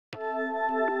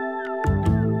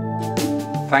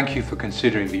Thank you for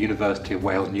considering the University of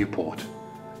Wales, Newport.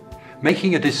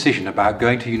 Making a decision about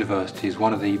going to university is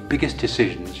one of the biggest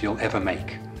decisions you'll ever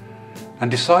make.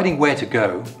 And deciding where to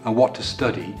go and what to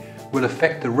study will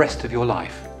affect the rest of your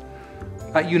life.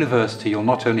 At university, you'll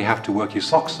not only have to work your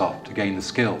socks off to gain the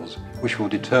skills which will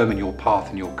determine your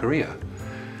path in your career,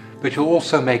 but you'll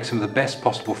also make some of the best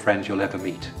possible friends you'll ever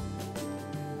meet.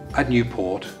 At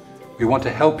Newport, we want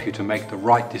to help you to make the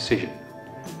right decision.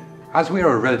 As we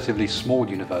are a relatively small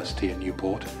university at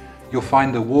Newport, you'll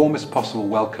find the warmest possible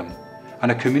welcome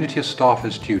and a community of staff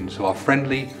and students who are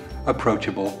friendly,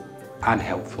 approachable and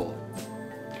helpful.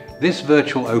 This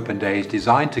virtual open day is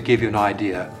designed to give you an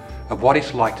idea of what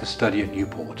it's like to study at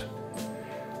Newport.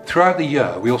 Throughout the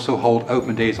year, we also hold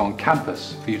open days on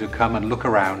campus for you to come and look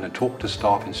around and talk to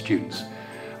staff and students.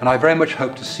 And I very much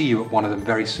hope to see you at one of them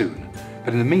very soon.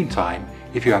 But in the meantime,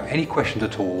 if you have any questions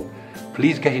at all,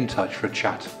 please get in touch for a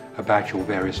chat about your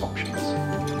various options.